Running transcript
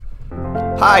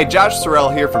Hi, Josh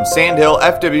Sorrell here from Sandhill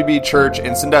FWB Church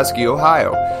in Sandusky,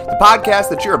 Ohio. The podcast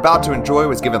that you're about to enjoy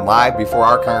was given live before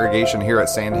our congregation here at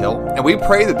Sandhill, and we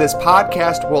pray that this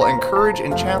podcast will encourage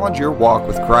and challenge your walk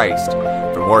with Christ.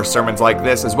 For more sermons like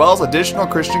this, as well as additional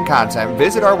Christian content,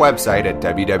 visit our website at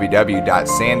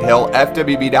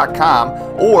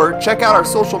www.sandhillfwb.com or check out our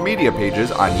social media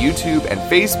pages on YouTube and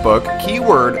Facebook,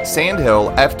 keyword Sandhill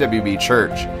FWB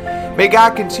Church. May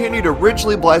God continue to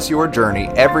richly bless your journey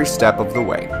every step of the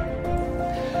way.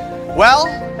 Well,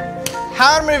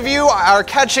 how many of you are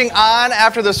catching on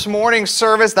after this morning's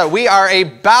service that we are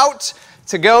about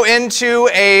to go into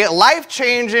a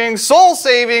life-changing,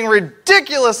 soul-saving,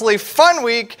 ridiculously fun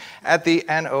week at the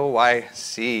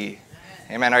NOYC?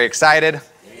 Amen. Are you excited?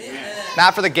 Amen.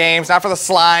 Not for the games, not for the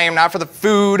slime, not for the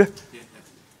food.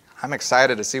 I'm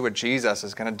excited to see what Jesus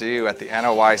is going to do at the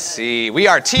NOYC. We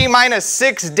are T-minus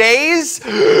 6 days.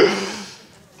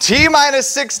 T-minus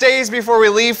 6 days before we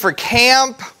leave for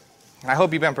camp. And I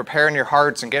hope you've been preparing your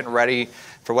hearts and getting ready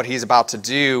for what he's about to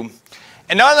do.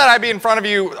 And knowing that I'd be in front of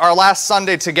you our last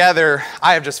Sunday together,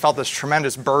 I have just felt this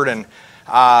tremendous burden.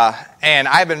 And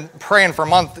I've been praying for a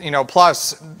month,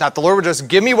 plus, that the Lord would just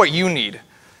give me what you need.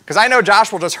 Because I know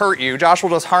Josh will just hurt you. Josh will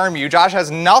just harm you. Josh has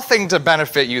nothing to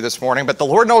benefit you this morning, but the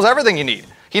Lord knows everything you need.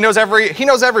 He knows every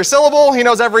syllable. He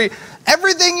knows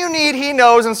everything you need. He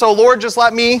knows. And so, Lord, just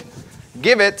let me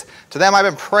give it to them. I've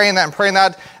been praying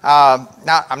that. I'm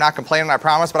not complaining, I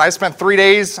promise, but I spent 3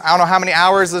 days, I don't know how many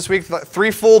hours this week,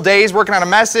 3 full days working on a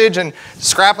message and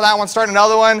scrapping that one, starting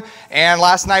another one. And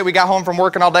last night we got home from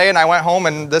working all day and I went home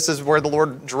and this is where the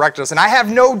Lord directed us. And I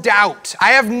have no doubt,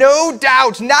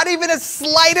 not even a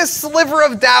slightest sliver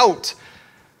of doubt,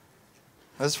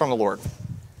 this is from the Lord.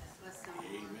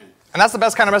 And that's the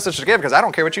best kind of message to give because I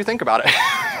don't care what you think about it.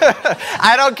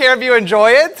 I don't care if you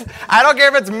enjoy it. I don't care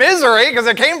if it's misery because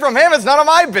it came from him. It's none of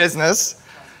my business.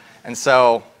 And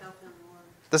so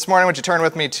this morning, would you turn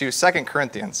with me to 2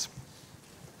 Corinthians?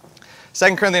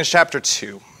 2 Corinthians chapter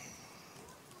 2.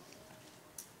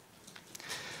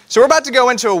 So we're about to go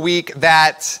into a week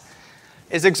that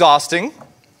is exhausting.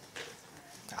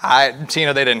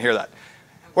 Tina, they didn't hear that.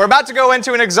 We're about to go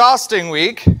into an exhausting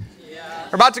week.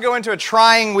 We're about to go into a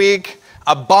trying week,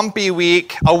 a bumpy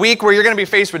week, a week where you're going to be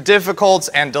faced with difficulties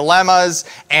and dilemmas,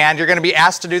 and you're going to be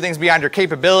asked to do things beyond your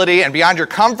capability and beyond your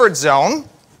comfort zone.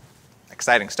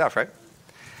 Exciting stuff, right?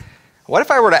 What if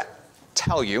I were to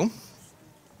tell you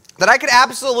that I could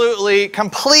absolutely,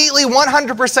 completely,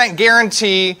 100%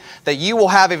 guarantee that you will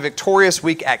have a victorious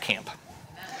week at camp?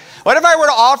 What if I were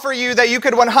to offer you that you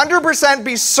could 100%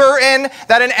 be certain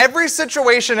that in every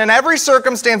situation, in every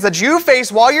circumstance that you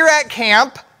face while you're at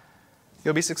camp,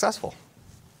 you'll be successful?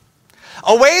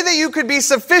 A way that you could be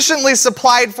sufficiently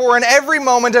supplied for in every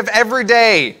moment of every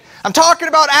day. I'm talking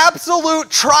about absolute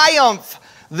triumph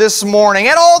this morning.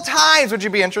 At all times, would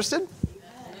you be interested?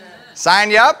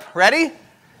 Sign you up? Ready?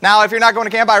 Now, if you're not going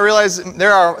to camp, I realize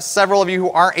there are several of you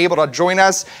who aren't able to join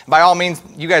us. By all means,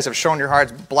 you guys have shown your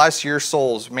hearts. Bless your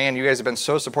souls. Man, you guys have been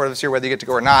so supportive this year, whether you get to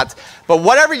go or not. But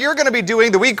whatever you're going to be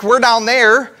doing the week we're down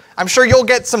there, I'm sure you'll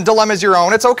get some dilemmas your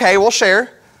own. It's okay. We'll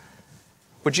share.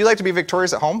 Would you like to be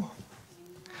victorious at home?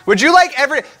 Would you like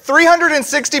every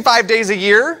 365 days a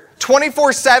year,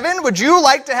 24/7, would you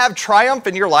like to have triumph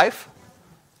in your life?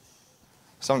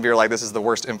 Some of you are like, this is the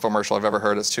worst infomercial I've ever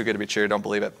heard. It's too good to be true. Don't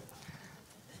believe it.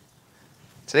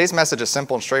 Today's message is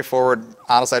simple and straightforward.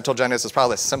 Honestly, I told Jenny this is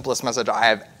probably the simplest message I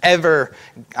have ever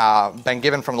been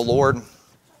given from the Lord.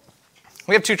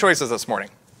 We have 2 choices this morning.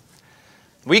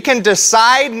 We can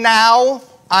decide now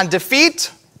on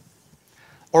defeat,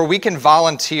 or we can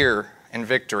volunteer in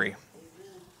victory.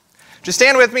 Just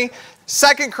stand with me.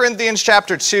 2 Corinthians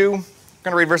chapter 2. I'm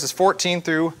going to read verses 14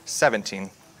 through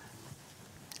 17.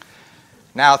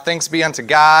 Now, thanks be unto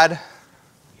God,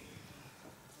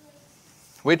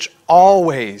 which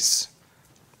always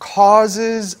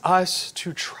causes us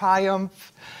to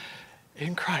triumph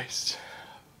in Christ.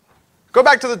 Go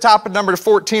back to the top of number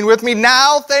 14 with me.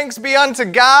 Now, thanks be unto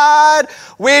God,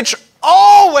 which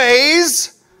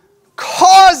always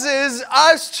causes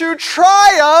us to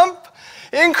triumph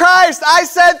in Christ. I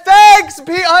said, thanks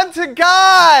be unto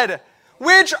God,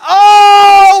 which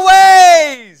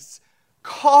always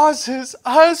causes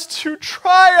us to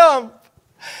triumph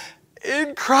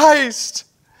in Christ.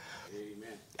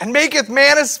 And maketh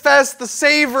manifest the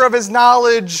savor of his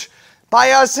knowledge by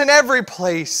us in every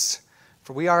place.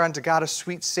 For we are unto God a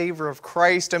sweet savor of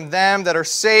Christ in them that are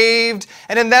saved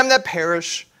and in them that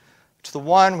perish. To the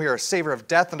one we are a savor of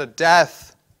death unto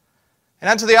death,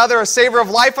 and unto the other a savor of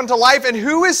life unto life. And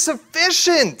who is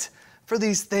sufficient for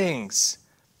these things?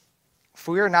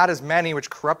 For we are not as many which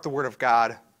corrupt the word of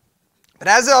God, but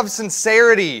as of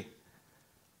sincerity,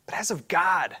 but as of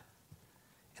God.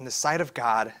 In the sight of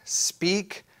God,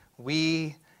 speak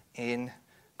we in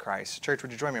Christ. Church,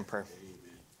 would you join me in prayer?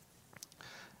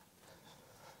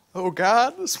 Oh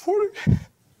God, this morning,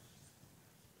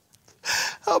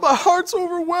 how my heart's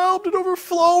overwhelmed and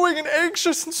overflowing and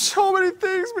anxious and so many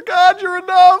things, but God, you're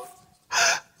enough.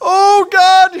 Oh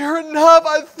God, you're enough.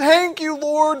 I thank you,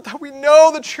 Lord, that we know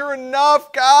that you're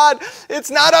enough, God. It's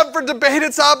not up for debate.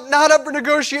 It's not up for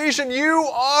negotiation. You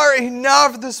are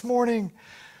enough this morning.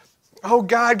 Oh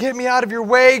God, get me out of your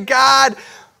way. God,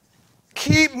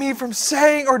 keep me from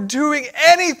saying or doing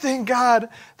anything, God,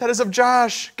 that is of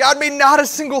Josh. God, may not a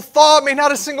single thought, may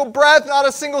not a single breath, not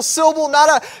a single syllable,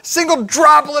 not a single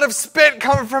droplet of spit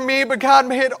come from me, but God,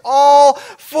 may it all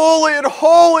fully and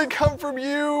wholly come from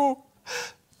you.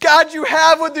 God, you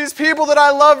have what these people that I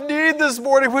love need this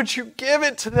morning. Would you give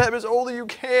it to them as only you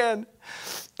can?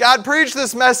 God, preach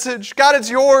this message. God, it's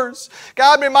yours.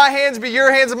 God, may my hands be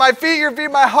your hands, and my feet, your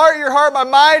feet, my heart, your heart, my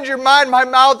mind, your mind, my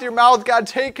mouth, your mouth. God,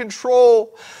 take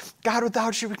control. God,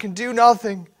 without you, we can do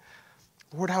nothing.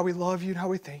 Lord, how we love you and how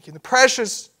we thank you. In the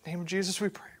precious name of Jesus, we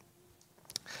pray.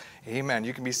 Amen.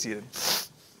 You can be seated.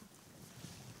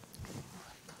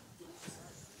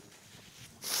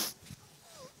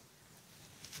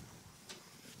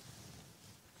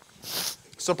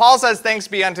 So Paul says, thanks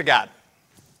be unto God,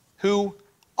 who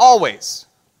always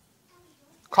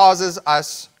causes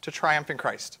us to triumph in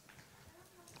Christ.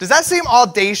 Does that seem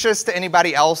audacious to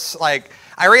anybody else? Like,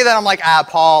 I read that, I'm like,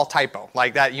 Paul, typo.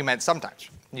 Like that you meant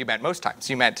sometimes. You meant most times.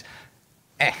 You meant,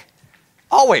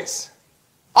 always.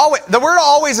 Always. The word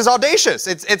always is audacious.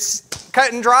 It's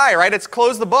cut and dry, right? It's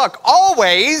close the book.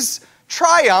 Always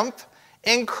triumph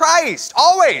in Christ.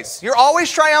 Always. You're always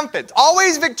triumphant.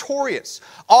 Always victorious.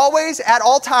 Always, at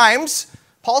all times,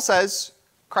 Paul says,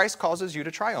 Christ causes you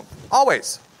to triumph.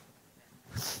 Always.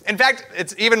 In fact,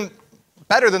 it's even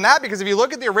better than that, because if you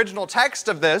look at the original text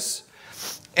of this,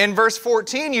 in verse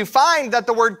 14, you find that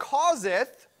the word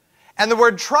causeth and the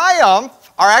word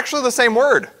triumph are actually the same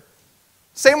word.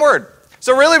 Same word.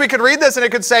 So really we could read this and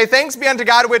it could say, thanks be unto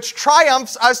God which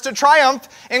triumphs us to triumph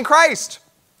in Christ.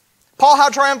 Paul, how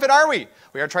triumphant are we?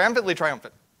 We are triumphantly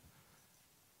triumphant.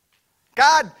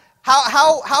 God,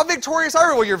 how victorious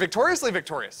are we? Well, you're victoriously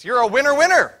victorious. You're a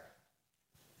winner.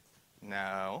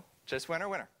 No, just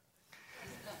winner.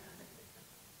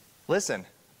 Listen,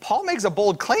 Paul makes a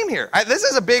bold claim here. This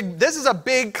is a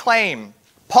big claim.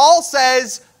 Paul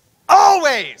says,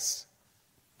 always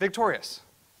victorious.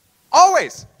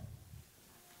 Always.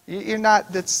 You're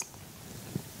not, that's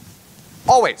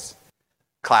always.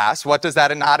 Class, what does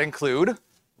that not include?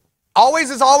 Always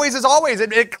is always is always.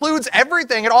 It includes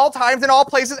everything at all times, in all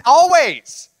places,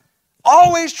 always.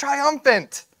 Always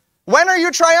triumphant. When are you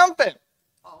triumphant?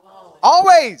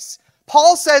 Always.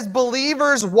 Paul says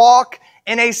believers walk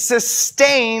in a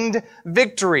sustained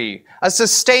victory. A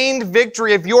sustained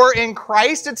victory. If you're in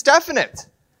Christ, it's definite.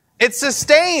 It's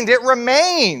sustained. It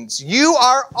remains. You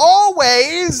are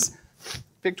always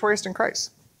victorious in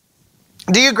Christ.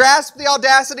 Do you grasp the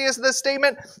audacity of this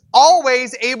statement?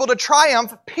 Always able to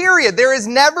triumph, period. There is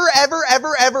never, ever,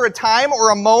 ever, ever a time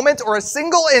or a moment or a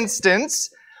single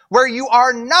instance where you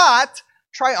are not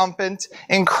triumphant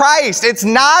in Christ. It's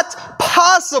not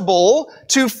possible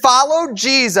to follow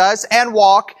Jesus and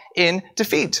walk in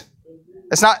defeat.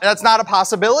 That's not a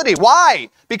possibility. Why?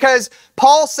 Because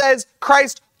Paul says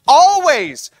Christ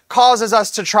always causes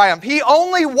us to triumph. He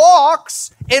only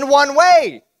walks in one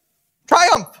way.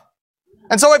 Triumph.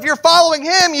 And so if you're following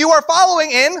him, you are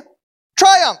following in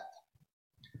triumph.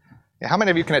 How many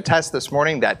of you can attest this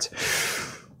morning that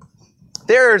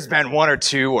there's been 1 or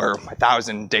 2 or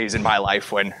 1,000 days in my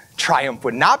life when triumph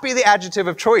would not be the adjective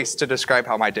of choice to describe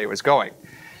how my day was going?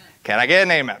 Can I get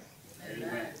an amen?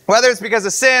 Amen. Whether it's because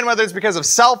of sin, whether it's because of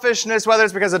selfishness, whether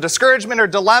it's because of discouragement or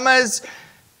dilemmas,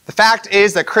 the fact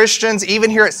is that Christians, even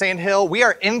here at Sand Hill, we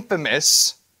are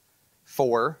infamous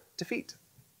for defeat.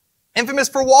 Infamous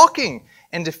for walking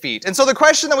in defeat. And so the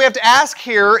question that we have to ask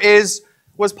here is,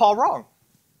 was Paul wrong?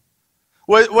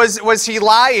 Was he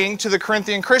lying to the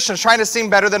Corinthian Christians, trying to seem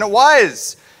better than it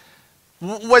was?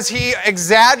 Was he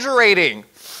exaggerating?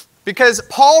 Because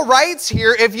Paul writes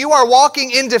here, if you are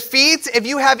walking in defeat, if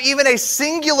you have even a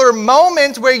singular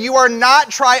moment where you are not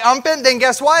triumphant, then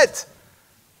guess what?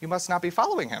 You must not be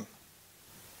following him.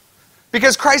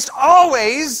 Because Christ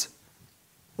always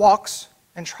walks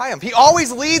in triumph. He always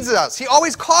leads us. He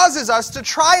always causes us to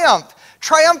triumph.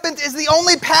 Triumphant is the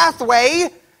only pathway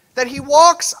that he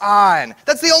walks on.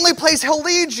 That's the only place he'll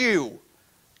lead you.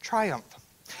 Triumph.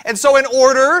 And so in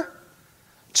order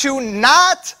to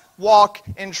not walk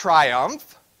in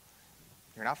triumph,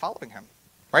 you're not following him,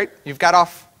 right? You've got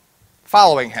off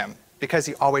following him because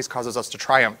he always causes us to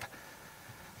triumph.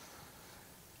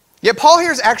 Yet Paul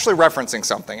here is actually referencing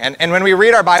something. And when we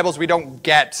read our Bibles, we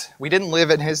didn't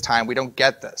live in his time, we don't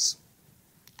get this.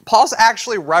 Paul's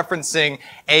actually referencing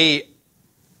a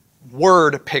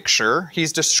word picture.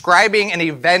 He's describing an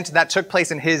event that took place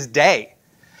in his day.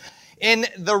 In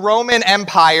the Roman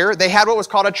Empire, they had what was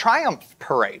called a triumph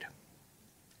parade.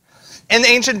 In the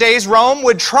ancient days, Rome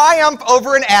would triumph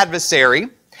over an adversary,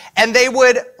 and they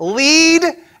would lead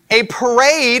a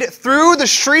parade through the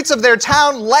streets of their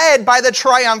town led by the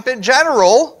triumphant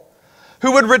general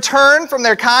who would return from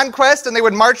their conquest, and they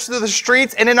would march through the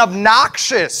streets in an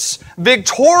obnoxious,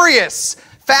 victorious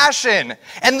fashion.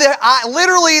 And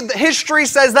literally, the history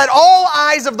says that all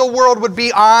eyes of the world would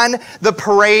be on the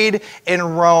parade in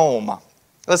Rome.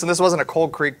 Listen, this wasn't a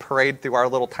Cold Creek parade through our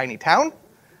little tiny town.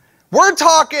 We're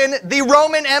talking the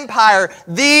Roman Empire,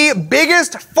 the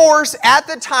biggest force at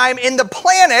the time in the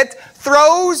planet,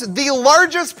 throws the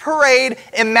largest parade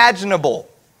imaginable.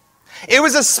 It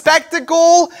was a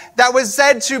spectacle that was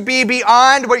said to be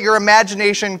beyond what your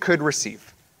imagination could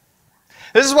receive.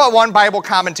 This is what one Bible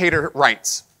commentator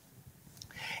writes.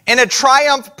 In a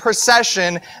triumph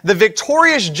procession, the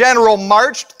victorious general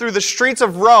marched through the streets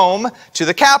of Rome to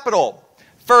the capital.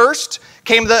 First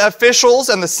came the officials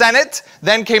and the Senate,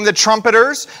 then came the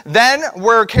trumpeters, then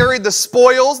were carried the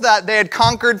spoils that they had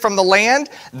conquered from the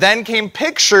land, then came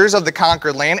pictures of the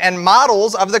conquered land and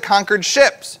models of the conquered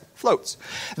ships, floats.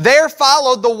 There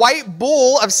followed the white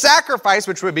bull of sacrifice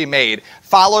which would be made,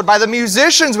 followed by the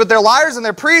musicians with their lyres and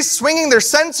their priests swinging their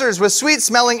censers with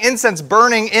sweet-smelling incense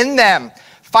burning in them.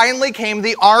 Finally came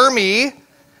the army,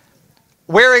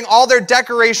 wearing all their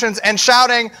decorations and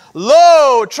shouting,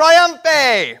 "Lo,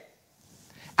 triumphe!"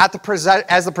 As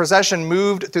the procession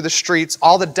moved through the streets,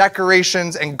 all the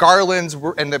decorations and garlands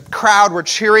and the crowd were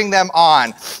cheering them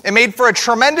on. It made for a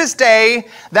tremendous day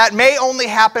that may only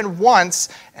happen once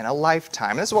in a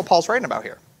lifetime. This is what Paul's writing about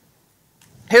here.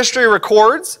 History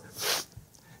records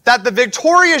that the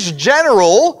victorious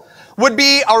general would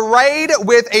be arrayed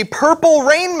with a purple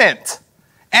raiment,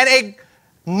 and a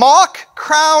mock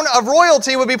crown of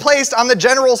royalty would be placed on the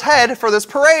general's head for this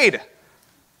parade,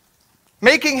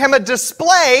 making him a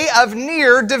display of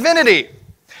near divinity.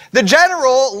 The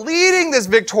general leading this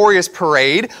victorious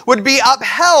parade would be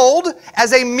upheld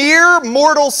as a mere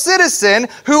mortal citizen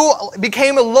who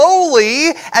became lowly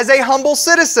as a humble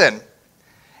citizen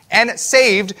and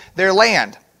saved their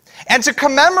land. And to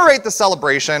commemorate the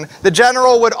celebration, the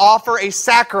general would offer a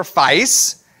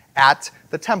sacrifice at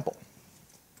the temple.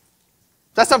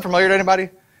 Does that sound familiar to anybody?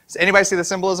 Does anybody see the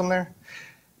symbolism there?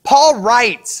 Paul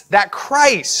writes that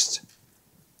Christ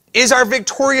is our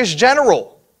victorious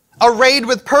general, arrayed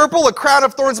with purple, a crown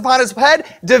of thorns upon his head,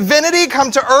 divinity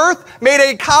come to earth, made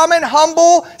a common,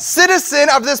 humble citizen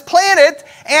of this planet,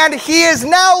 and he is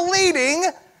now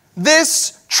leading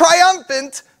this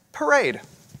triumphant parade.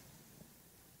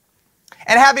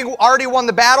 And having already won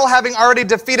the battle, having already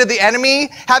defeated the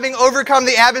enemy, having overcome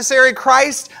the adversary,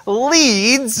 Christ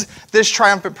leads this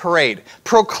triumphant parade,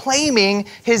 proclaiming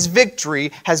his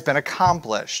victory has been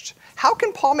accomplished. How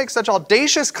can Paul make such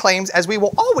audacious claims as we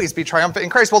will always be triumphant in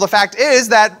Christ? Well, the fact is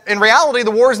that in reality,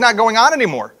 the war is not going on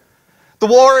anymore. The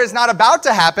war is not about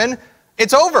to happen.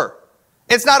 It's over.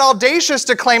 It's not audacious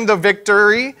to claim the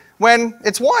victory when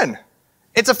it's won.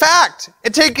 It's a fact.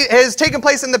 It has taken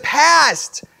place in the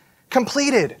past.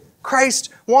 Completed. Christ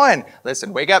won.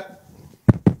 Listen, wake up.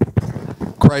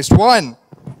 Christ won.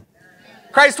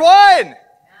 Christ won.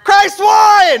 Christ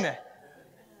won.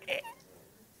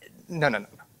 No.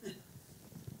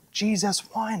 Jesus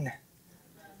won.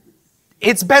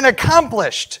 It's been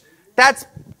accomplished. That's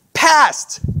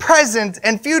past, present,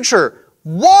 and future.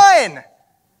 Won.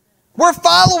 We're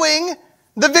following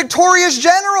the victorious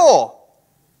general.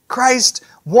 Christ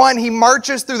won. He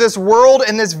marches through this world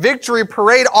in this victory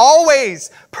parade,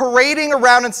 always parading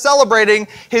around and celebrating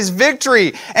his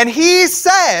victory. And he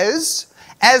says,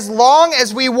 as long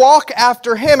as we walk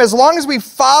after him, as long as we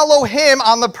follow him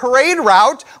on the parade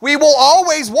route, we will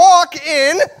always walk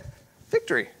in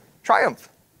victory, triumph.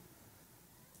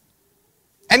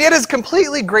 And yet, as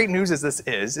completely great news as this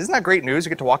is, isn't that great news? You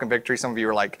get to walk in victory. Some of you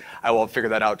are like, I will figure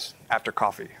that out after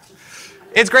coffee.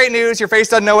 It's great news. Your face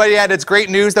doesn't know it yet. It's great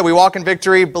news that we walk in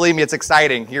victory. Believe me, it's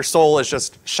exciting. Your soul is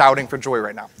just shouting for joy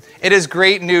right now. It is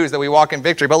great news that we walk in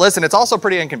victory. But listen, it's also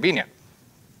pretty inconvenient.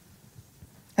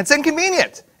 It's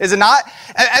inconvenient, is it not?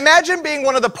 Imagine being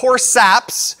one of the poor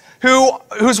saps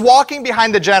who's walking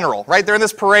behind the general, right? They're in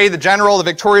this parade, the general, the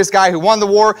victorious guy who won the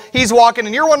war, he's walking,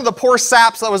 and you're one of the poor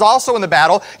saps that was also in the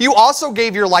battle. You also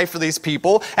gave your life for these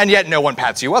people, and yet no one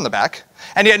pats you on the back.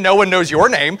 and yet no one knows your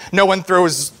name. No one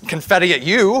throws confetti at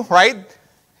you, right?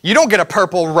 You don't get a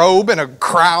purple robe and a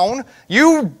crown.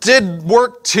 You did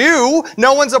work too.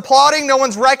 No one's applauding. No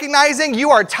one's recognizing.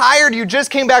 You are tired. You just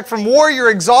came back from war.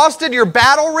 You're exhausted. You're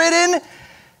battle-ridden.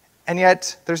 And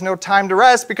yet there's no time to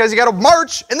rest because you got to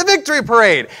march in the victory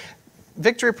parade.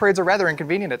 Victory parades are rather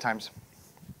inconvenient at times.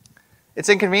 It's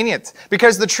inconvenient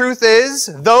because the truth is,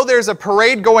 though there's a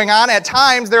parade going on at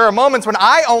times, there are moments when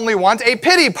I only want a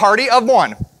pity party of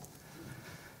one.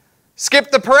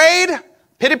 Skip the parade,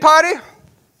 pity party,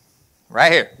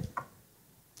 right here.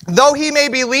 Though he may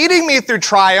be leading me through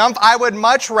triumph, I would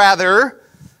much rather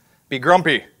be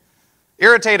grumpy,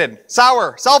 irritated,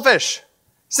 sour, selfish,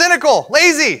 cynical,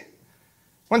 lazy.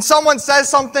 When someone says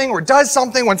something or does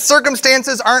something, when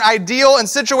circumstances aren't ideal and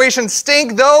situations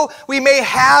stink, though we may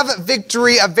have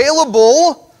victory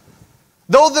available,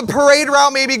 though the parade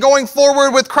route may be going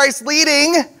forward with Christ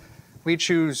leading, we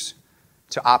choose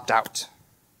to opt out.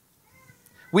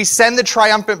 We send the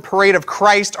triumphant parade of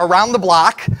Christ around the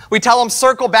block. We tell him,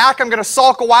 circle back, I'm going to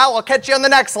sulk a while, I'll catch you on the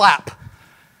next lap.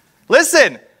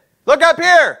 Listen, look up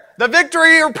here. The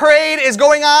victory parade is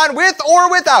going on with or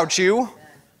without you.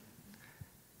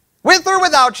 With or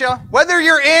without you, whether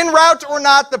you're en route or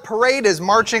not, the parade is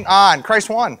marching on. Christ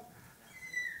won.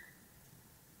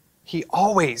 He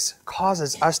always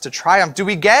causes us to triumph. Do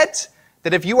we get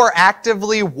that if you are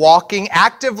actively walking,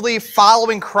 actively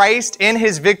following Christ in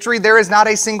his victory, there is not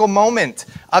a single moment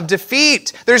of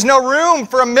defeat. There's no room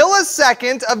for a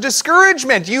millisecond of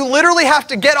discouragement. You literally have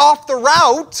to get off the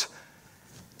route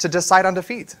to decide on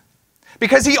defeat.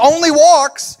 Because he only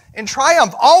walks in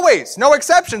triumph, always, no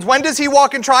exceptions. When does he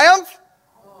walk in triumph?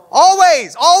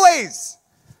 Always, always.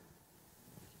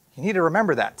 You need to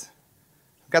remember that.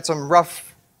 We've got some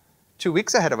rough 2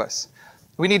 weeks ahead of us.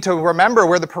 We need to remember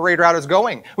where the parade route is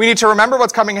going. We need to remember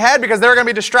what's coming ahead because there are going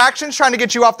to be distractions trying to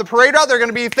get you off the parade route. There are going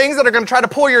to be things that are going to try to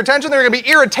pull your attention. There are going to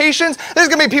be irritations. There's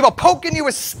going to be people poking you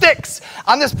with sticks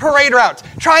on this parade route,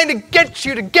 trying to get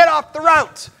you to get off the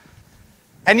route.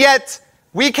 And yet,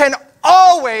 we can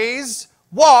always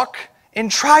walk in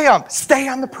triumph. Stay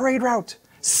on the parade route.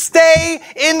 Stay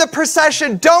in the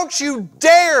procession. Don't you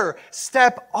dare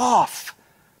step off,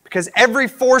 because every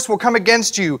force will come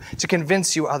against you to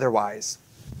convince you otherwise.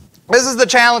 This is the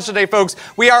challenge today, folks.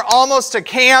 We are almost to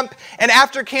camp, and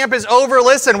after camp is over,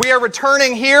 listen, we are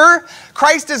returning here.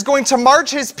 Christ is going to march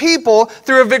his people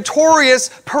through a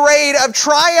victorious parade of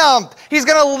triumph. He's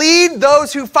going to lead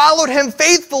those who followed him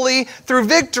faithfully through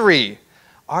victory.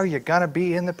 Are you going to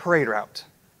be in the parade route?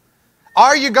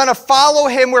 Are you going to follow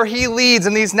him where he leads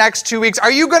in these next 2 weeks?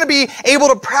 Are you going to be able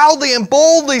to proudly and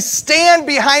boldly stand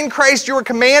behind Christ, your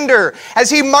commander, as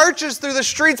he marches through the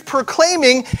streets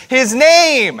proclaiming his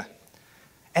name?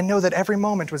 And know that every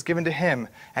moment was given to him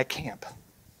at camp.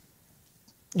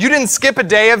 You didn't skip a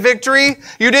day of victory.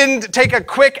 You didn't take a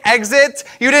quick exit.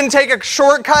 You didn't take a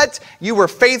shortcut. You were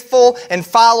faithful and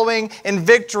following in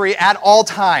victory at all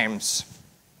times.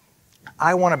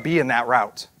 I want to be in that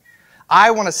route.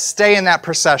 I want to stay in that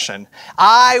procession.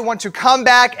 I want to come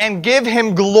back and give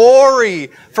him glory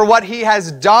for what he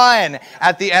has done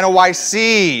at the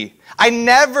NOYC. I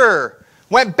never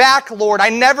went back, Lord. I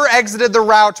never exited the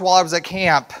route while I was at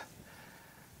camp. I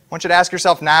want you to ask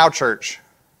yourself now, church,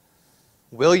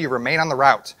 will you remain on the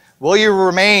route? Will you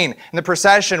remain in the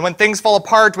procession when things fall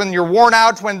apart, when you're worn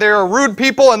out, when there are rude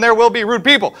people, and there will be rude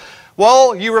people?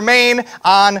 Will you remain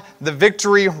on the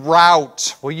victory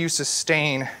route? Will you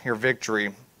sustain your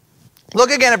victory?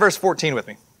 Look again at verse 14 with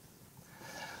me.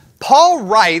 Paul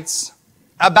writes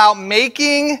about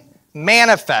making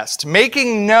manifest,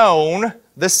 making known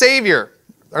the Savior,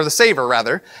 or the Savior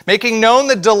rather, making known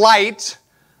the delight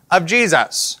of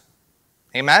Jesus.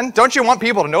 Amen? Don't you want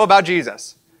people to know about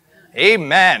Jesus?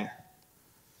 Amen.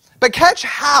 But catch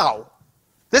how.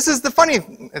 This is the funny,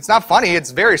 it's not funny,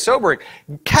 it's very sobering.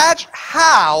 Catch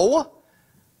how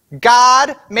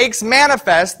God makes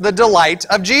manifest the delight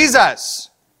of Jesus.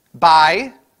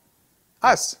 By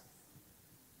us.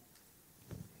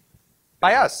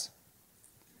 By us.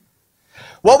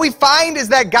 What we find is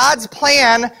that God's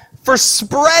plan for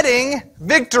spreading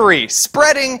victory.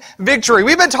 Spreading victory.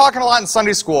 We've been talking a lot in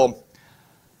Sunday school.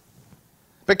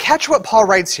 But catch what Paul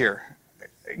writes here.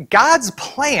 God's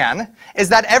plan is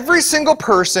that every single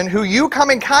person who you come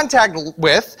in contact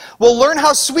with will learn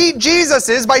how sweet Jesus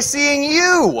is by seeing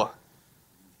you.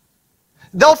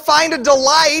 They'll find a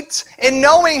delight in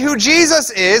knowing who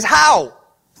Jesus is. How?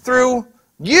 Through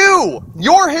you.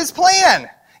 You're his plan.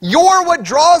 You're what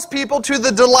draws people to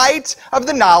the delight of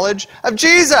the knowledge of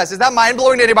Jesus. Is that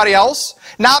mind-blowing to anybody else?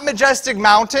 not majestic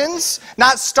mountains,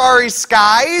 not starry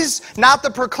skies, not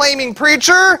the proclaiming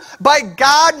preacher, but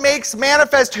God makes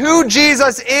manifest who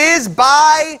Jesus is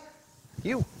by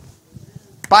you.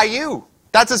 By you.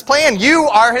 That's his plan. You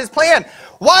are his plan.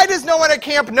 Why does no one at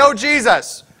camp know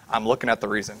Jesus? I'm looking at the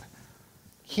reason.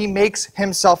 He makes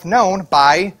himself known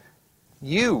by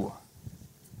you.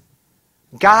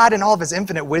 God, in all of his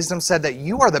infinite wisdom, said that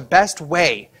you are the best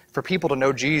way for people to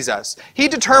know Jesus. He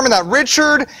determined that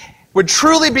Richard would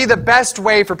truly be the best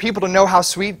way for people to know how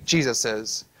sweet Jesus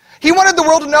is. He wanted the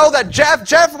world to know that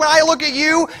Jeff, when I look at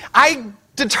you, I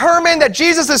determined that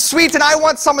Jesus is sweet and I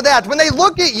want some of that. When they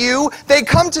look at you, they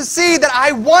come to see that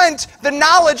I want the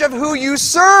knowledge of who you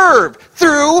serve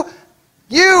through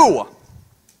you.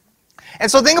 And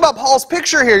so think about Paul's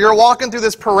picture here. You're walking through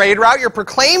this parade route. You're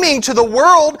proclaiming to the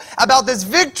world about this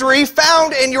victory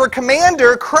found in your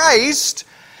commander, Christ.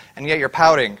 And yet you're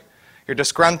pouting. You're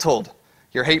disgruntled.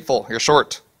 You're hateful. You're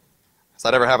short. Does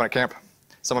that ever happen at camp?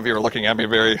 Some of you are looking at me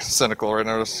very cynical right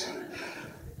now.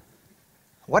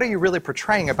 What are you really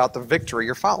portraying about the victory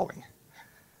you're following?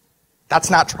 That's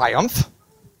not triumph.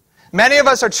 Many of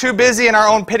us are too busy in our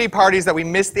own pity parties that we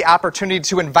miss the opportunity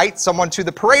to invite someone to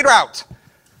the parade route.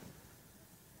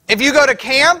 If you go to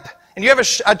camp and you have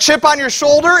a chip on your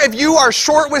shoulder, if you are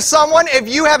short with someone, if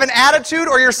you have an attitude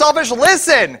or you're selfish,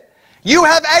 listen, you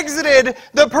have exited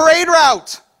the parade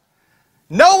route.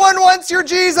 No one wants your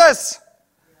Jesus.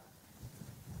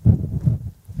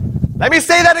 Let me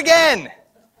say that again.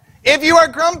 If you are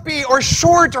grumpy or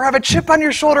short or have a chip on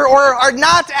your shoulder or are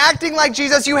not acting like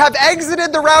Jesus, you have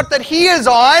exited the route that he is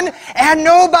on, and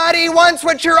nobody wants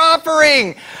what you're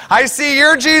offering. I see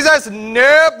your Jesus.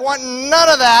 Nope, want none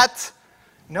of that.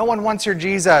 No one wants your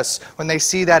Jesus when they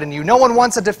see that in you. No one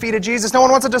wants a defeated Jesus. No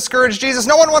one wants a discouraged Jesus.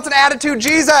 No one wants an attitude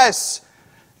Jesus.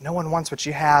 No one wants what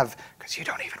you have because you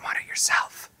don't even want it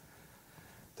yourself.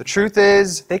 The truth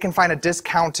is, they can find a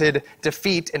discounted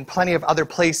defeat in plenty of other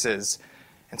places,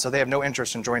 and so they have no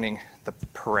interest in joining the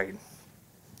parade.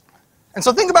 And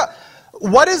so think about,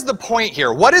 what is the point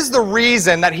here? What is the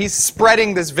reason that he's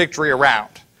spreading this victory around?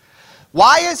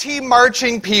 Why is he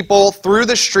marching people through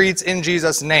the streets in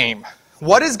Jesus' name?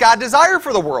 What does God desire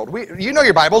for the world? You know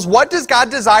your Bibles. What does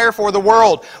God desire for the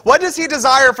world? What does he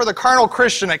desire for the carnal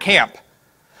Christian at camp?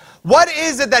 What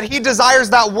is it that he desires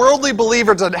that worldly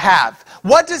believer to have?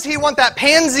 What does he want that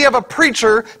pansy of a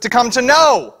preacher to come to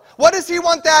know? What does he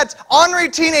want that ornery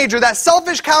teenager, that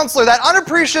selfish counselor, that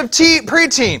unappreciative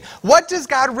preteen? What does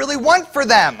God really want for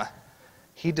them?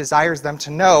 He desires them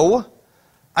to know,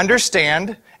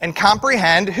 understand, and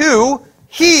comprehend who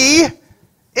he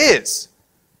is.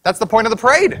 That's the point of the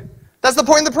parade. That's the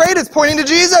point of the parade. It's pointing to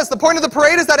Jesus. The point of the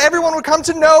parade is that everyone would come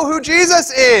to know who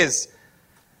Jesus is.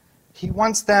 He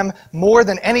wants them more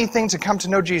than anything to come to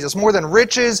know Jesus. More than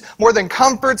riches, more than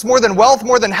comforts, more than wealth,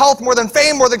 more than health, more than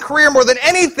fame, more than career, more than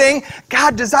anything.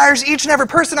 God desires each and every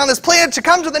person on this planet to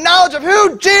come to the knowledge of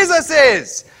who Jesus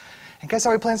is. And guess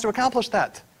how he plans to accomplish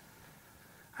that?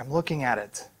 I'm looking at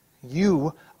it.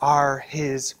 You are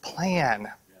his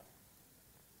plan.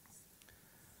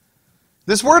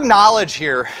 This word knowledge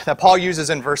here that Paul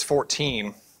uses in verse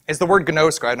 14 is the word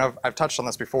gnosko. I know I've touched on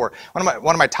this before. One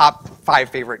of my top 5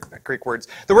 favorite Greek words.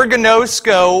 The word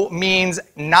gnosko means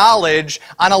knowledge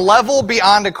on a level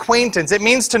beyond acquaintance. It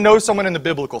means to know someone in the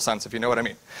biblical sense, if you know what I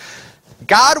mean.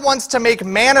 God wants to make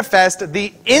manifest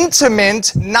the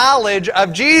intimate knowledge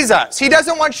of Jesus. He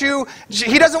doesn't want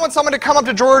someone to come up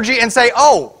to Georgie and say,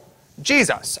 "Oh,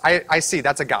 Jesus, I see,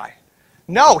 that's a guy."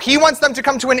 No, he wants them to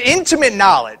come to an intimate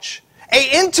knowledge, an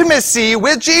intimacy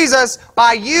with Jesus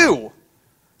by you.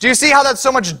 Do you see how that's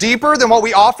so much deeper than what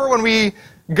we offer when we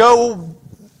go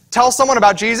tell someone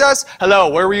about Jesus? Hello,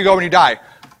 where will you go when you die?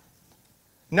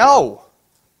 No.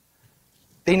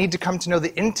 They need to come to know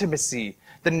the intimacy,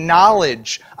 the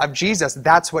knowledge of Jesus.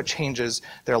 That's what changes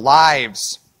their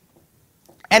lives.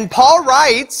 And Paul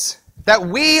writes that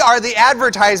we are the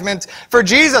advertisement for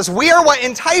Jesus. We are what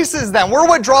entices them. We're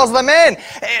what draws them in.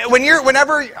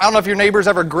 Whenever, I don't know if your neighbors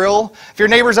ever grill. If your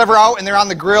neighbor's ever out and they're on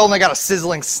the grill and they got a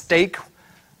sizzling steak,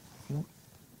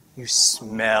 you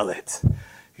smell it.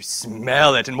 You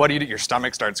smell it. And what do? Your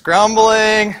stomach starts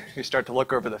grumbling. You start to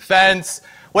look over the fence.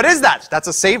 What is that? That's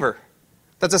a savor.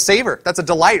 That's a savor. That's a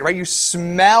delight, right? You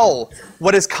smell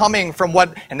what is coming from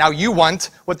what, and now you want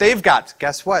what they've got.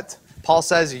 Guess what? Paul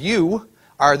says you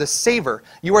are the savor.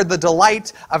 You are the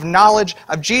delight of knowledge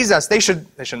of Jesus. They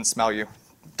shouldn't smell you.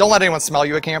 Don't let anyone smell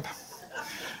you at camp.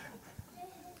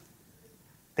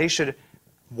 They should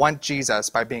want Jesus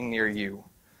by being near you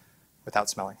without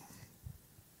smelling.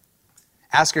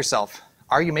 Ask yourself,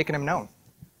 are you making him known?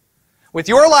 with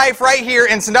your life right here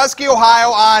in Sandusky, Ohio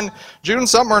on June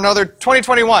something or another,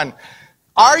 2021.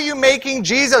 Are you making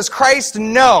Jesus Christ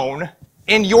known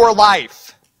in your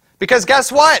life? Because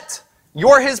guess what?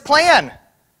 You're his plan.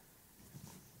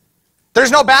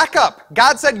 There's no backup.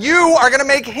 God said you are going to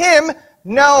make him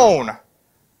known.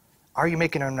 Are you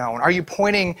making him known? Are you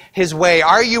pointing his way?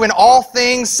 Are you in all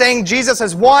things saying Jesus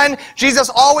is one? Jesus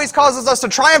always causes us to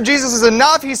triumph. Jesus is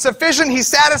enough. He's sufficient. He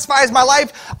satisfies my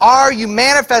life. Are you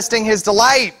manifesting his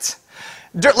delight?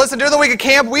 Listen, during the week of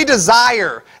camp, we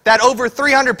desire that over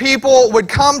 300 people would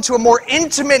come to a more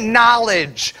intimate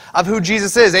knowledge of who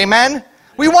Jesus is. Amen?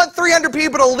 We want 300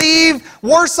 people to leave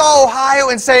Warsaw, Ohio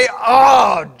and say,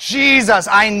 oh, Jesus,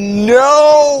 I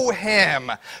know him.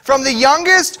 From the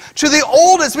youngest to the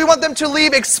oldest, we want them to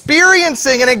leave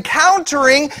experiencing and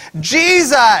encountering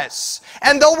Jesus.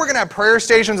 And though we're going to have prayer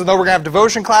stations, and though we're going to have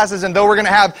devotion classes, and though we're going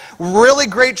to have really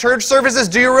great church services,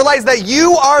 do you realize that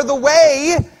you are the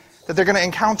way that they're going to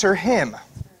encounter him?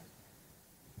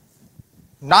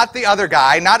 Not the other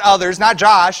guy, not others, not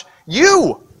Josh.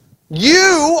 You.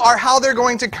 You are how they're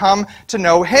going to come to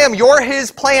know him. You're his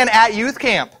plan at youth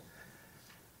camp.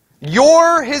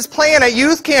 You're his plan at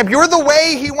youth camp. You're the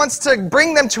way he wants to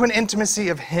bring them to an intimacy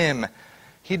of him.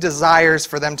 He desires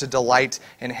for them to delight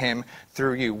in him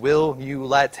through you. Will you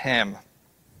let him?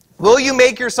 Will you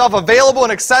make yourself available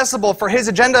and accessible for his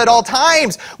agenda at all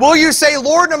times? Will you say,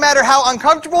 Lord, no matter how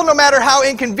uncomfortable, no matter how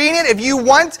inconvenient, if you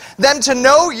want them to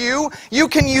know you, you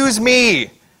can use me.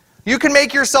 You can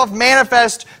make yourself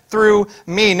manifest through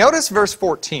me. Notice verse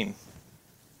 14.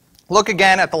 Look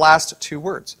again at the last two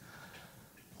words.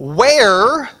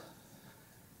 Where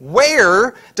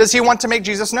does he want to make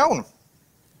Jesus known?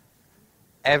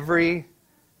 Every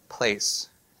place.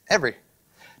 Every. Do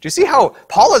you see how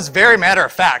Paul is very matter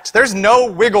of fact? There's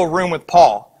no wiggle room with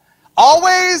Paul.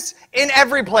 Always in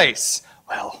every place.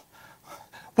 Well,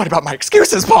 what about my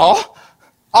excuses, Paul?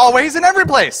 Always in every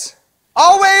place.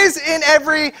 Always in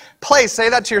every place. Say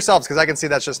that to yourselves, because I can see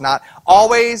that's just not.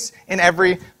 Always in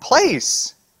every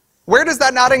place. Where does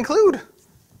that not include?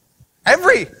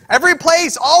 Every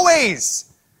place,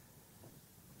 always.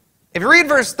 If you read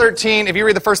verse 13, if you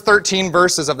read the first 13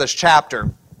 verses of this chapter,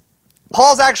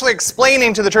 Paul's actually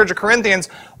explaining to the church of Corinthians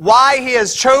why he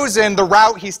has chosen the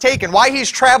route he's taken, why he's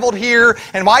traveled here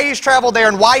and why he's traveled there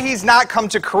and why he's not come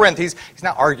to Corinth. He's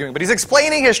not arguing, but he's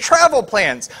explaining his travel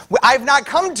plans. I've not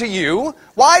come to you.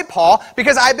 Why, Paul?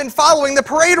 Because I've been following the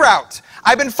parade route.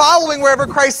 I've been following wherever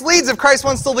Christ leads. If Christ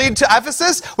wants to lead to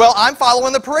Ephesus, well, I'm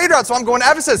following the parade route, so I'm going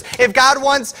to Ephesus. If God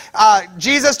wants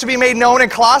Jesus to be made known in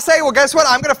Colossae, well, guess what?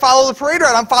 I'm going to follow the parade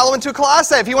route. I'm following to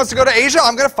Colossae. If he wants to go to Asia,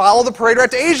 I'm going to follow the parade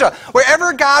route to Asia.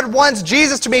 Wherever God wants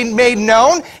Jesus to be made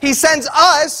known, he sends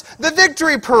us the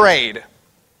victory parade.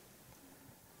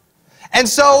 And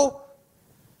so,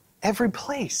 every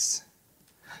place.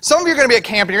 Some of you are going to be at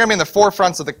camp and you're going to be in the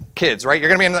forefronts of the kids, right?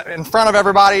 You're going to be in front of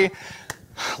everybody.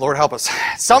 Lord help us.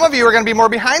 Some of you are going to be more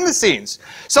behind the scenes.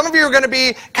 Some of you are going to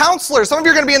be counselors. Some of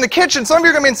you are going to be in the kitchen. Some of you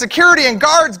are going to be in security and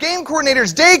guards, game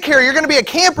coordinators, daycare. You're going to be a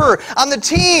camper on the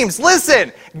teams.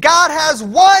 Listen, God has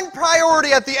one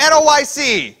priority at the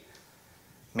NOYC.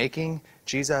 Making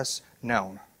Jesus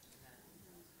known.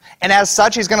 And as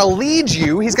such, he's going to lead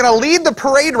you, he's going to lead the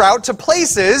parade route to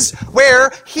places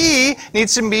where he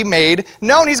needs to be made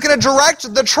known. He's going to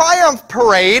direct the triumph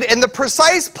parade in the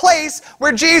precise place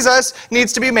where Jesus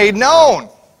needs to be made known.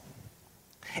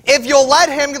 If you'll let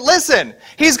him, listen,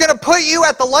 he's going to put you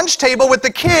at the lunch table with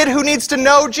the kid who needs to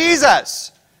know Jesus.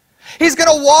 He's going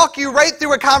to walk you right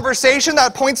through a conversation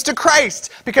that points to Christ,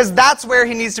 because that's where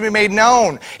he needs to be made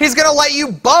known. He's going to let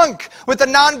you bunk with the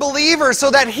non-believer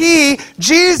so that he,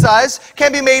 Jesus,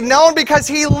 can be made known, because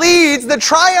he leads the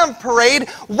triumph parade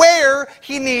where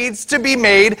he needs to be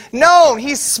made known.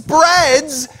 He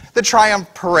spreads the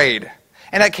triumph parade.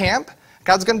 And at camp,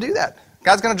 God's going to do that.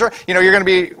 God's going to, you're going to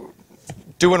be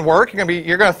doing work. You're going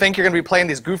to think you're going to be playing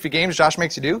these goofy games Josh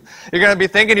makes you do. You're going to be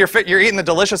thinking you're eating the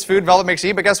delicious food Velvet makes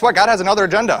you eat, but guess what? God has another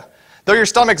agenda. Though your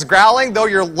stomach's growling, though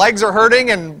your legs are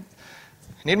hurting and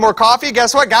need more coffee,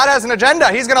 guess what? God has an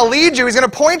agenda. He's going to lead you. He's going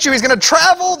to point you. He's going to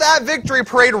travel that victory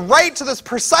parade right to this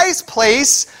precise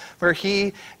place where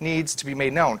he needs to be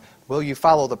made known. Will you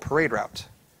follow the parade route?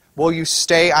 Will you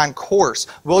stay on course?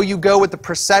 Will you go with the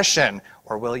procession,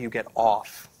 or will you get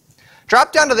off?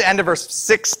 Drop down to the end of verse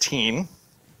 16.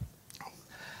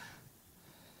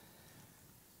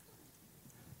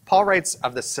 Paul writes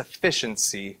of the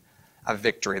sufficiency of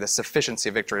victory, the sufficiency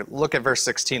of victory. Look at verse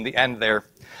 16, the end there.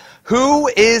 Who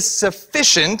is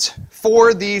sufficient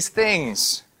for these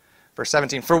things? Verse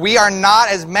 17, for we are not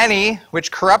as many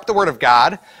which corrupt the word of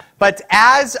God, but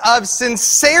as of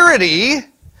sincerity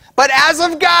but as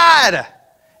of God.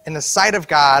 In the sight of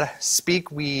God,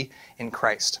 speak we in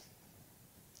Christ.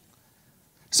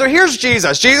 So here's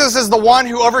Jesus. Jesus is the one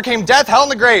who overcame death, hell,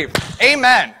 and the grave.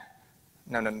 Amen.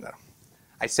 No.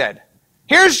 I said,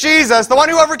 here's Jesus, the one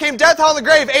who overcame death, hell, and the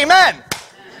grave. Amen.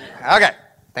 Okay,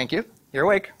 thank you. You're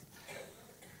awake.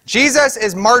 Jesus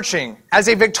is marching as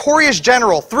a victorious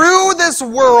general through this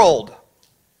world.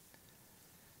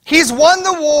 He's won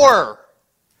the war.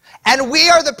 And we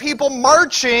are the people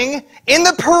marching in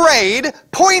the parade,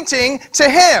 pointing to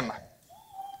him.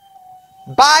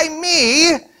 By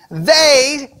me,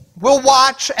 they will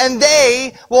watch and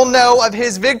they will know of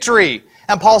his victory.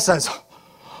 And Paul says,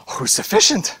 who's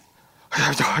sufficient?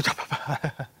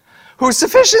 Who's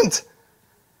sufficient?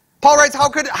 Paul writes, how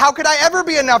could I ever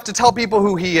be enough to tell people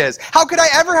who he is? How could I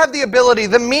ever have the ability,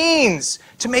 the means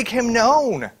to make him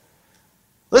known?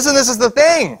 Listen, this is the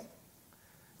thing.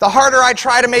 The harder I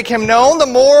try to make him known, the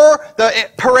more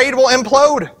the parade will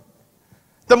implode.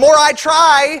 The more I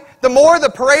try, the more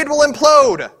the parade will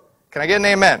implode. Can I get an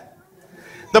amen?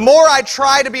 The more I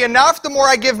try to be enough, the more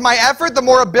I give my effort, the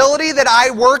more ability that I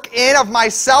work in of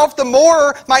myself, the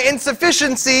more my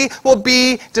insufficiency will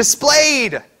be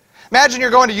displayed. Imagine you're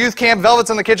going to youth camp,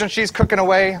 Velvet's in the kitchen, she's cooking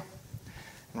away.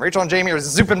 And Rachel and Jamie are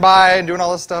zooping by and doing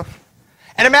all this stuff.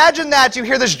 And imagine that you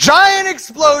hear this giant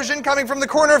explosion coming from the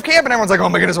corner of camp and everyone's like, oh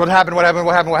my goodness, what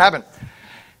happened?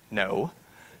 No.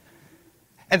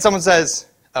 And someone says,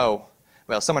 oh,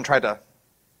 well, someone tried to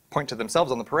point to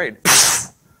themselves on the parade.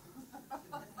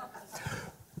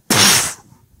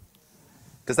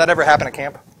 Does that ever happen at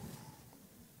camp?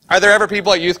 Are there ever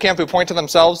people at youth camp who point to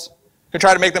themselves? Who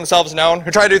try to make themselves known?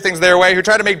 Who try to do things their way? Who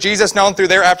try to make Jesus known through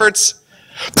their efforts?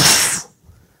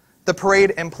 The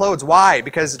parade implodes. Why?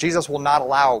 Because Jesus will not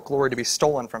allow glory to be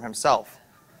stolen from himself.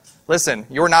 Listen,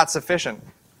 you're not sufficient.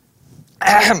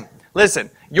 Listen,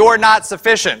 you're not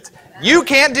sufficient. You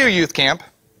can't do youth camp.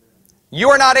 You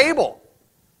are not able.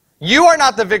 You are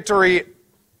not the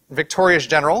victorious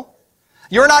general.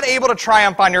 You're not able to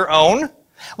triumph on your own.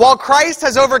 While Christ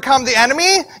has overcome the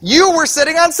enemy, you were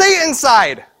sitting on Satan's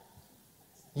side.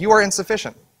 You are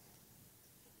insufficient.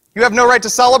 You have no right to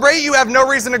celebrate. You have no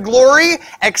reason to glory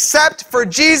except for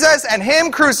Jesus and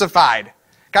him crucified.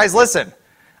 Guys, listen.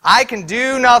 I can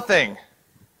do nothing.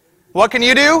 What can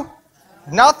you do?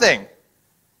 Nothing.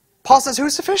 Paul says,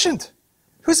 who's sufficient?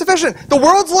 Who's sufficient? The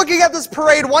world's looking at this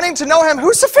parade wanting to know him.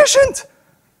 Who's sufficient?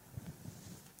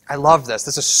 I love this.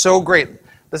 This is so great.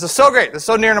 This is so great. This is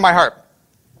so near to my heart.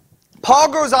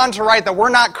 Paul goes on to write that we're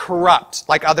not corrupt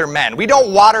like other men. We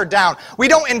don't water down. We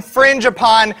don't infringe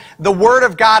upon the Word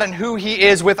of God and who He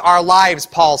is with our lives,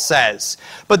 Paul says.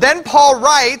 But then Paul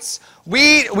writes,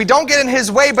 we don't get in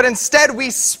His way, but instead we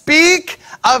speak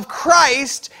of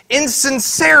Christ in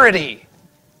sincerity.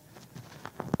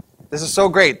 This is so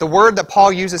great. The word that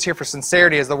Paul uses here for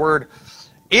sincerity is the word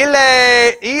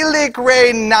ilikrenaya.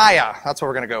 That's what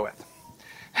we're going to go with.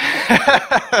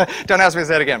 Don't ask me to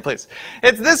say it again, please.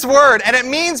 It's this word, and it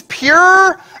means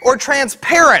pure or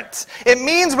transparent. It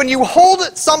means when you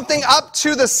hold something up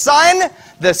to the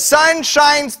sun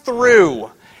shines through.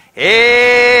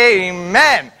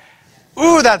 Amen.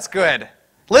 Ooh, that's good.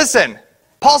 Listen,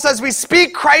 Paul says we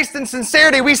speak Christ in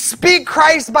sincerity. We speak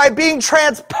Christ by being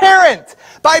transparent,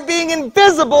 by being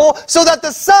invisible, so that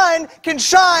the sun can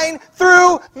shine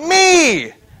through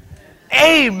me.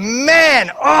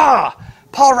 Amen.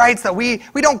 Paul writes that we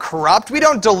don't corrupt, we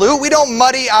don't dilute, we don't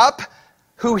muddy up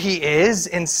who he is.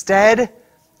 Instead,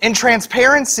 in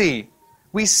transparency,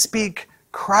 we speak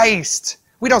Christ.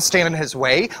 We don't stand in his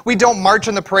way. We don't march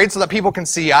in the parade so that people can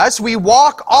see us. We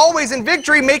walk always in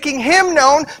victory, making him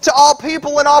known to all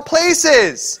people in all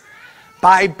places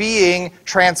by being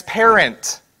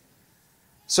transparent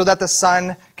so that the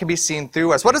sun can be seen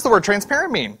through us. What does the word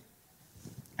transparent mean?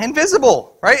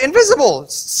 Invisible, right? Invisible.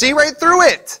 See right through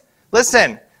it.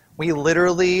 Listen, we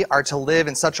literally are to live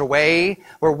in such a way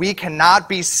where we cannot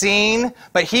be seen,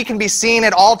 but he can be seen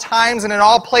at all times and in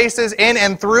all places in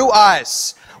and through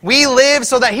us. We live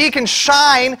so that he can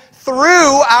shine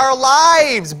through our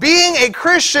lives. Being a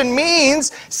Christian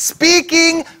means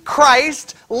speaking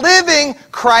Christ, living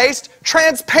Christ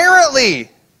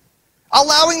transparently,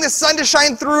 allowing the sun to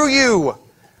shine through you.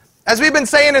 As we've been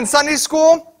saying in Sunday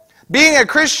school, being a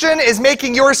Christian is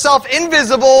making yourself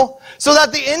invisible so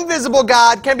that the invisible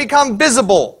God can become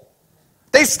visible.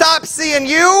 They stop seeing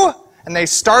you and they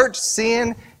start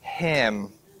seeing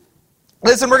him.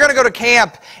 Listen, we're going to go to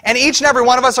camp, and each and every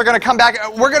one of us are going to come back.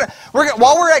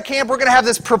 While we're at camp, we're going to have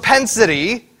this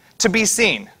propensity to be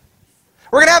seen.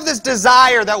 We're going to have this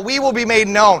desire that we will be made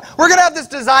known. We're going to have this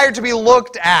desire to be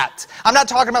looked at. I'm not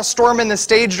talking about storming the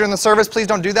stage during the service. Please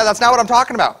don't do that. That's not what I'm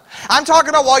talking about. I'm talking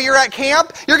about while you're at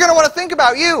camp, you're going to want to think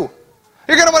about you.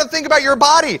 You're going to want to think about your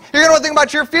body. You're going to want to think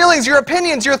about your feelings, your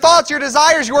opinions, your thoughts, your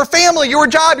desires, your family, your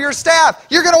job, your staff.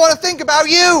 You're going to want to think about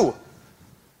you.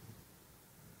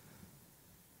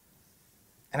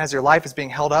 And as your life is being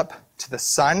held up to the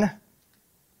sun,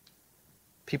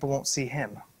 people won't see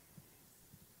him.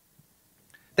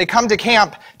 They come to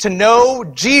camp to know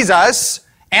Jesus,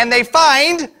 and they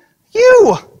find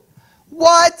you.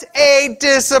 What a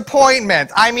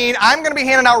disappointment. I mean, I'm going to be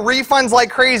handing out refunds like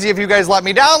crazy if you guys let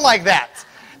me down like that.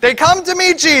 They come to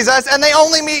meet Jesus, and they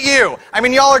only meet you. I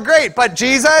mean, y'all are great, but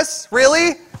Jesus,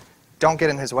 really? Don't get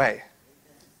in his way.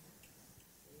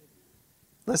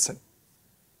 Listen.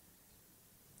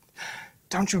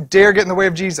 Don't you dare get in the way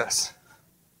of Jesus.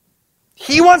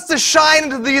 He wants to shine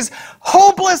into these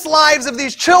hopeless lives of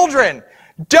these children.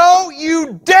 Don't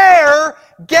you dare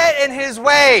get in his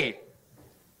way.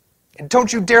 And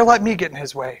don't you dare let me get in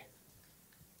his way.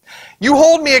 You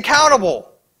hold me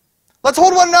accountable. Let's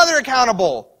hold one another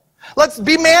accountable. Let's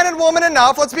be man and woman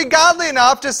enough. Let's be godly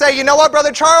enough to say, you know what,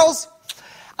 Brother Charles?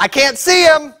 I can't see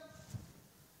him.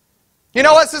 You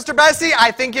know what, Sister Bessie? I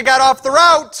think you got off the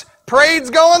route. Parade's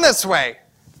going this way.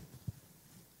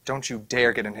 Don't you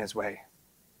dare get in his way.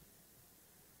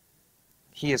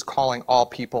 He is calling all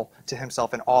people to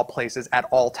himself in all places at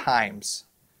all times.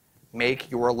 Make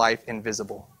your life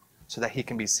invisible so that he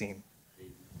can be seen.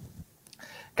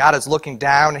 God is looking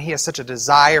down, and he has such a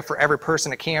desire for every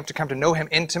person at camp to come to know him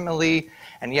intimately,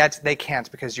 and yet they can't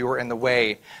because you are in the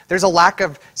way. There's a lack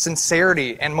of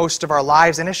sincerity in most of our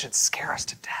lives, and it should scare us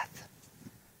to death.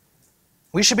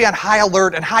 We should be on high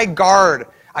alert and high guard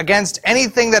against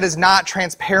anything that is not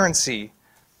transparency.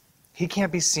 He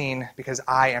can't be seen because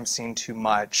I am seen too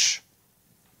much.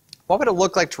 What would it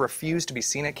look like to refuse to be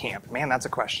seen at camp? Man, that's a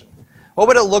question. What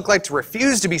would it look like to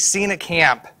refuse to be seen at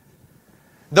camp?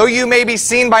 Though you may be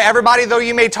seen by everybody, though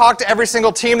you may talk to every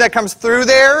single team that comes through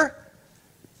there,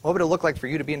 what would it look like for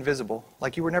you to be invisible,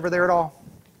 like you were never there at all?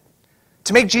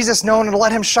 To make Jesus known and to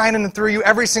let him shine in and through you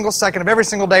every single second of every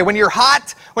single day. When you're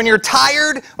hot, when you're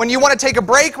tired, when you want to take a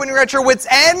break, when you're at your wit's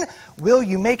end, will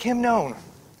you make him known?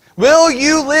 Will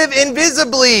you live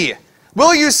invisibly?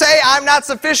 Will you say, I'm not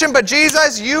sufficient, but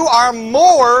Jesus, you are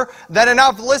more than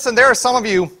enough? Listen, there are some of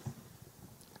you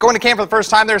going to camp for the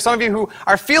first time. There are some of you who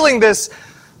are feeling this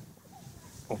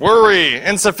worry,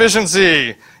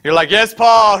 insufficiency. You're like, yes,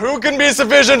 Paul, who can be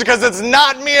sufficient because it's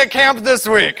not me at camp this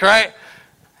week, right?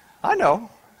 I know.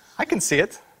 I can see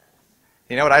it.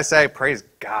 You know what I say? Praise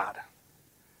God.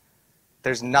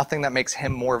 There's nothing that makes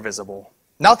him more visible.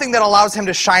 Nothing that allows him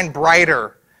to shine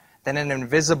brighter than an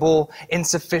invisible,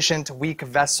 insufficient, weak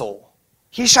vessel.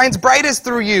 He shines brightest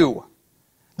through you.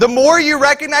 The more you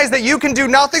recognize that you can do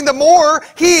nothing, the more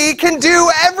he can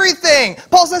do everything.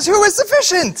 Paul says, who is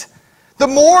sufficient? The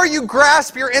more you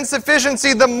grasp your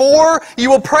insufficiency, the more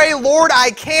you will pray, Lord, I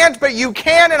can't, but you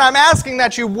can, and I'm asking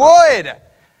that you would.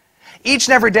 Each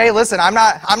and every day, listen, I'm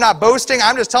not boasting.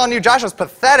 I'm just telling you, Josh is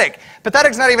pathetic.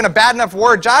 Pathetic's not even a bad enough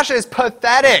word. Josh is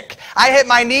pathetic. I hit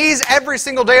my knees every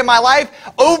single day of my life,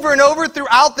 over and over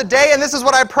throughout the day, and this is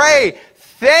what I pray.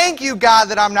 Thank you, God,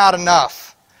 that I'm not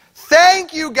enough.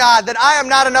 Thank you, God, that I am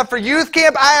not enough for youth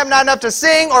camp. I am not enough to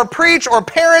sing or preach or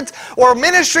parent or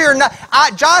ministry or not.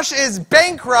 Josh is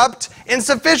bankrupt in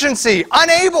sufficiency,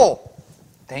 unable.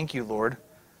 Thank you, Lord,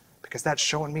 because that's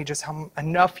showing me just how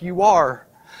enough you are.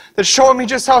 That's showing me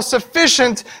just how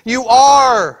sufficient you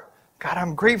are. God,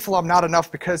 I'm grateful I'm not enough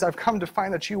because I've come to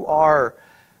find that you are.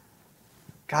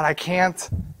 God, I can't,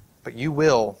 but you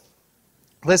will.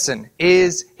 Listen,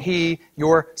 is he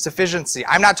your sufficiency?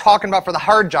 I'm not talking about for the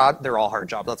hard job. They're all hard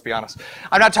jobs, let's be honest.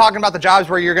 I'm not talking about the jobs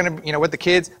where you're going to, with the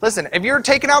kids. Listen, if you're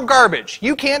taking out garbage,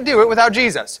 you can't do it without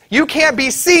Jesus. You can't be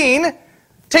seen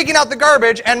taking out the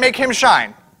garbage and make him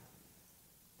shine.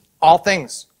 All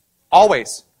things,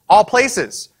 always, all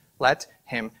places. Let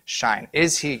him shine.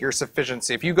 Is he your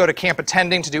sufficiency? If you go to camp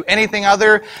attending to do anything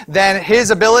other than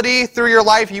his ability through your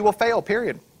life, you will fail,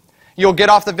 period. You'll get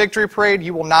off the victory parade.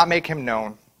 You will not make him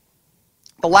known.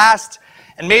 The last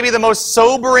and maybe the most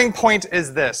sobering point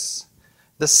is this: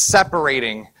 the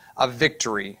separating of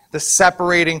victory. The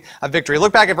separating of victory.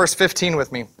 Look back at verse 15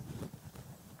 with me.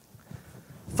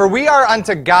 For we are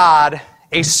unto God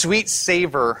a sweet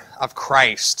savor of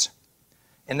Christ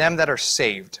in them that are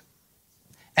saved,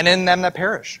 and in them that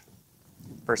perish.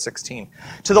 Verse 16.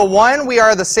 To the one we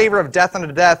are the savor of death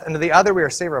unto death, and to the other we are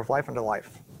savor of life unto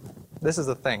life. This is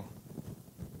the thing.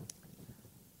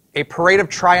 A parade of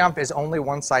triumph is only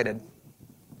one-sided.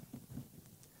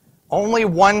 Only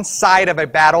one side of a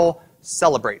battle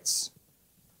celebrates.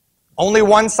 Only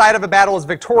one side of a battle is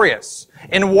victorious.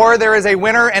 In war there is a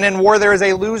winner, and in war there is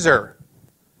a loser.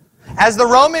 As the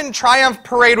Roman triumph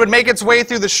parade would make its way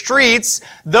through the streets,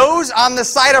 those on the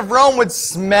side of Rome would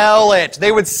smell it,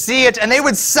 they would see it, and they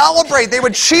would celebrate, they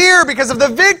would cheer because of the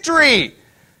victory.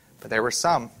 But there were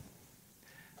some.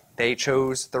 They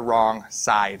chose the wrong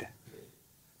side.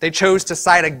 They chose to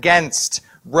side against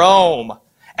Rome.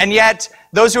 And yet,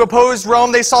 those who opposed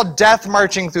Rome, they saw death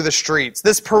marching through the streets.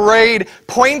 This parade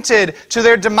pointed to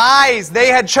their demise. They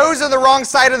had chosen the wrong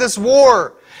side of this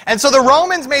war. And so the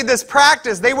Romans made this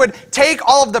practice. They would take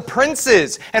all of the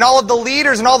princes and all of the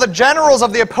leaders and all the generals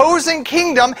of the opposing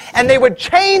kingdom, and they would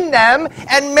chain them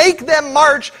and make them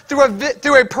march through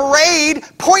a parade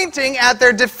pointing at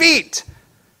their defeat.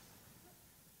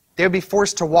 They would be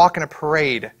forced to walk in a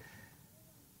parade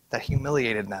that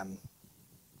humiliated them.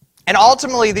 And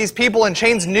ultimately, these people in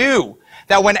chains knew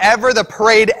that whenever the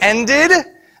parade ended,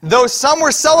 though some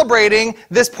were celebrating,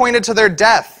 this pointed to their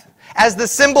death. As the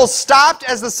symbol stopped,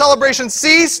 as the celebration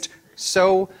ceased,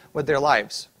 so would their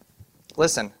lives.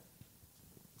 Listen,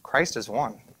 Christ has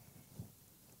won.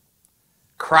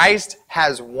 Christ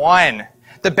has won.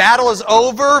 The battle is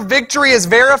over. Victory is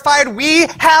verified. We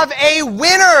have a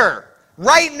winner.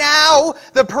 Right now,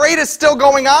 the parade is still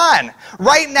going on.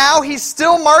 Right now, he's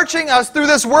still marching us through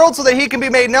this world so that he can be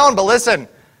made known. But listen,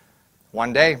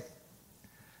 one day,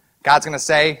 God's going to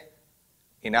say,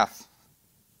 enough.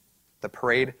 The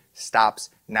parade stops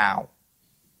now.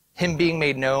 Him being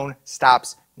made known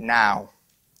stops now.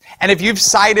 And if you've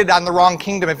sided on the wrong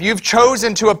kingdom, if you've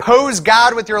chosen to oppose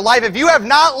God with your life, if you have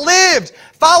not lived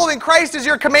following Christ as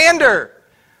your commander,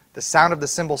 the sound of the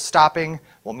cymbal stopping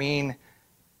will mean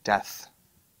death,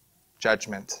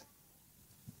 judgment.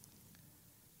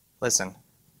 Listen,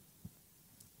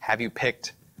 have you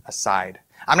picked a side?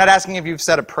 I'm not asking if you've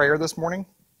said a prayer this morning.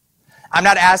 I'm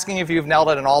not asking if you've knelt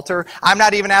at an altar. I'm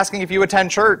not even asking if you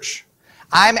attend church.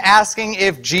 I'm asking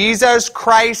if Jesus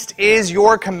Christ is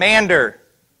your commander.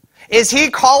 Is he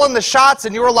calling the shots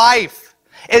in your life?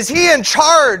 Is he in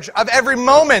charge of every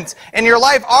moment in your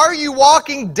life? Are you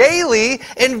walking daily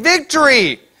in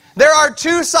victory? There are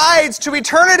two sides to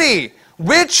eternity.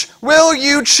 Which will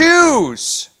you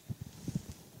choose?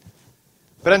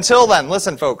 But until then,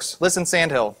 listen, folks. Listen,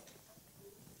 Sandhill.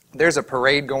 There's a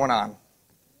parade going on.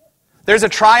 There's a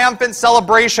triumphant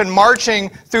celebration marching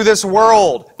through this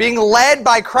world, being led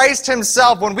by Christ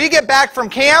himself. When we get back from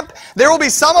camp, there will be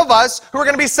some of us who are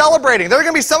going to be celebrating. There are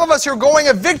going to be some of us who are going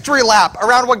a victory lap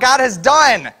around what God has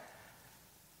done.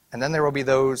 And then there will be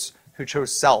those who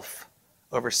chose self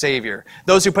over Savior.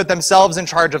 Those who put themselves in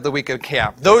charge of the week of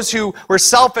camp. Those who were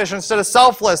selfish instead of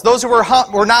selfless. Those who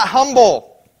were not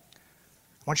humble.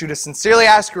 I want you to sincerely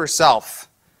ask yourself,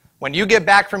 when you get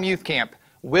back from youth camp,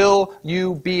 will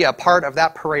you be a part of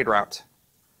that parade route?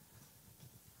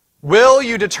 Will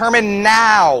you determine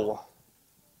now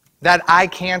that I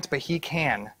can't, but he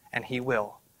can, and he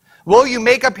will? Will you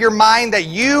make up your mind that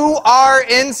you are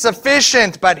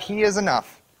insufficient, but he is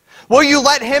enough? Will you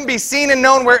let him be seen and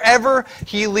known wherever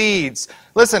he leads?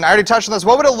 Listen, I already touched on this.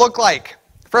 What would it look like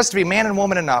for us to be man and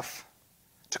woman enough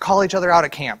to call each other out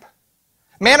at camp?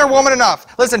 Man or woman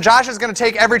enough. Listen, Josh is going to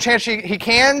take every chance he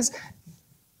can.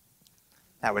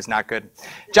 That was not good.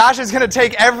 Josh is going to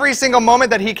take every single moment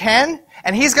that he can,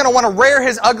 and he's going to want to rear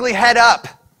his ugly head up.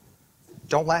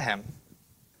 Don't let him.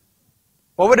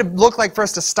 What would it look like for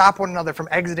us to stop one another from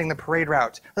exiting the parade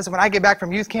route? Listen, when I get back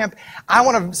from youth camp, I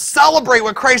want to celebrate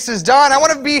what Christ has done. I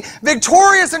want to be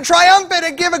victorious and triumphant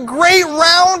and give a great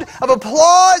round of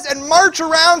applause and march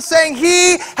around saying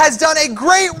he has done a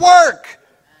great work.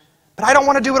 But I don't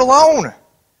want to do it alone.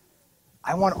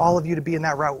 I want all of you to be in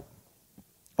that route.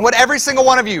 I want every single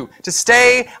one of you to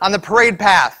stay on the parade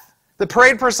path, the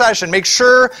parade procession. Make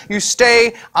sure you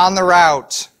stay on the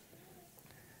route.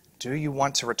 Do you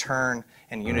want to return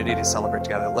in unity to celebrate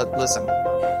together? Listen,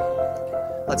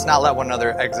 let's not let one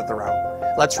another exit the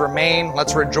route. Let's remain,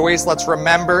 let's rejoice, let's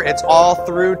remember it's all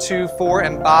through, to, for,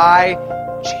 and by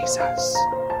Jesus.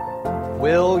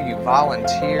 Will you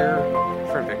volunteer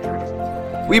for victory?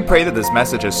 We pray that this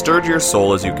message has stirred your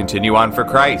soul as you continue on for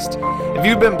Christ. If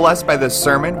you've been blessed by this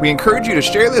sermon, we encourage you to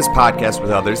share this podcast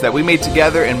with others that we may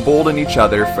together embolden each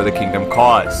other for the kingdom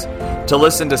cause. To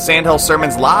listen to Sandhill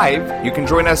Sermons live, you can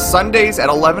join us Sundays at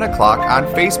 11 o'clock on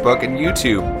Facebook and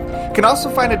YouTube. You can also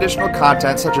find additional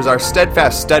content such as our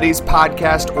Steadfast Studies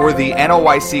podcast or the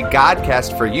NOYC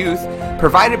Godcast for Youth,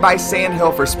 provided by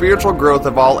Sandhill for spiritual growth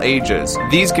of all ages.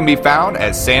 These can be found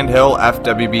at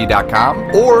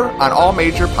sandhillfwb.com or on all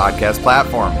major podcast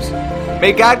platforms.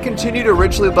 May God continue to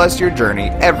richly bless your journey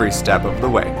every step of the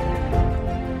way.